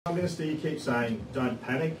Prime Minister, you keep saying, don't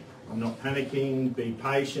panic. I'm not panicking, be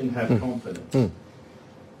patient, have confidence.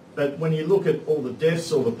 But when you look at all the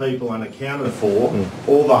deaths, all the people unaccounted for,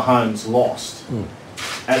 all the homes lost,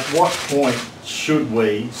 at what point should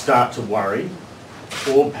we start to worry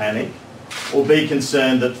or panic or be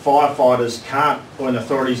concerned that firefighters can't, or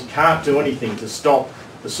authorities can't do anything to stop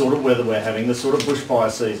the sort of weather we're having, the sort of bushfire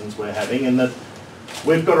seasons we're having, and that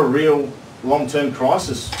we've got a real long-term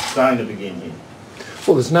crisis starting to begin here?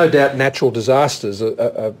 Well, there's no doubt natural disasters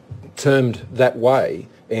are termed that way,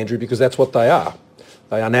 Andrew, because that's what they are.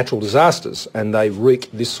 They are natural disasters, and they wreak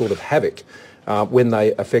this sort of havoc when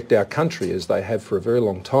they affect our country, as they have for a very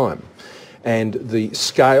long time. And the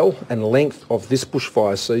scale and length of this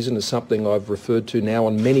bushfire season is something I've referred to now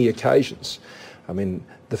on many occasions. I mean,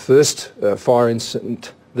 the first fire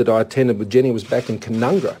incident that I attended with Jenny was back in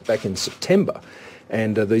Canungra, back in September.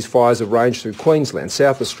 And these fires have ranged through Queensland,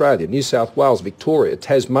 South Australia, New South Wales, Victoria,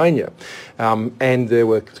 Tasmania, and there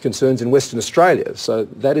were concerns in Western Australia. So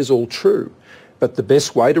that is all true. But the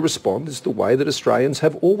best way to respond is the way that Australians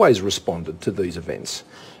have always responded to these events,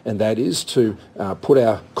 and that is to put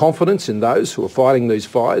our confidence in those who are fighting these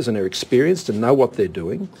fires and are experienced and know what they're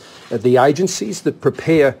doing. The agencies that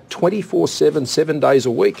prepare 24/7, 7 days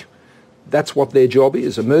a week, that's what their job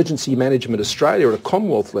is. Emergency Management Australia at a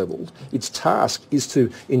Commonwealth level, its task is to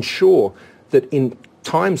ensure that in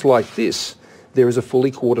times like this, there is a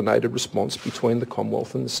fully coordinated response between the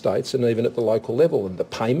Commonwealth and the states, and even at the local level, and the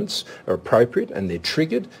payments are appropriate and they're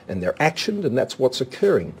triggered and they're actioned, and that's what's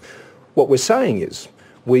occurring. What we're saying is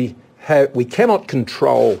we cannot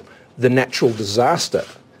control the natural disaster,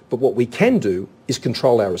 but what we can do is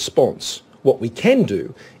control our response. What we can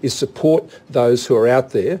do is support those who are out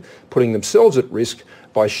there putting themselves at risk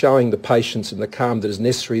by showing the patience and the calm that is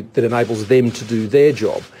necessary, that enables them to do their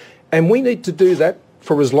job. And we need to do that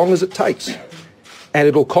for as long as it takes. And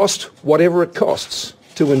it'll cost whatever it costs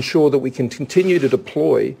to ensure that we can continue to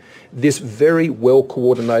deploy this very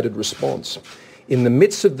well-coordinated response. In the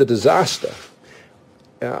midst of the disaster,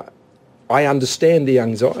 I understand the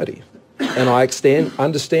anxiety, and I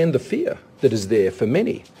understand the fear that is there for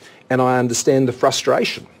many, and I understand the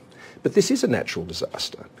frustration. But this is a natural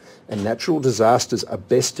disaster, and natural disasters are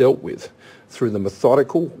best dealt with through the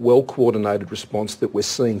methodical, well-coordinated response that we're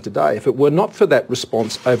seeing today. If it were not for that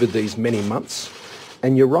response over these many months,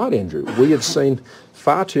 and you're right, Andrew, we have seen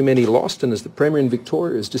far too many lost, and as the Premier in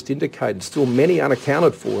Victoria has just indicated, still many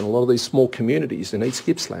unaccounted for in a lot of these small communities in East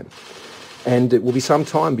Gippsland. And it will be some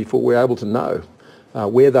time before we're able to know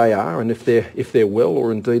where they are and if they're well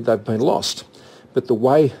or indeed they've been lost. But the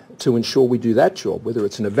way to ensure we do that job, whether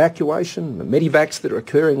it's an evacuation, the medivacs that are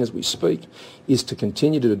occurring as we speak, is to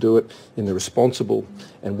continue to do it in the responsible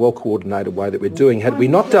and well-coordinated way that we're doing. Had we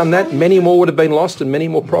not done that, many more would have been lost and many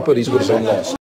more properties would have been lost.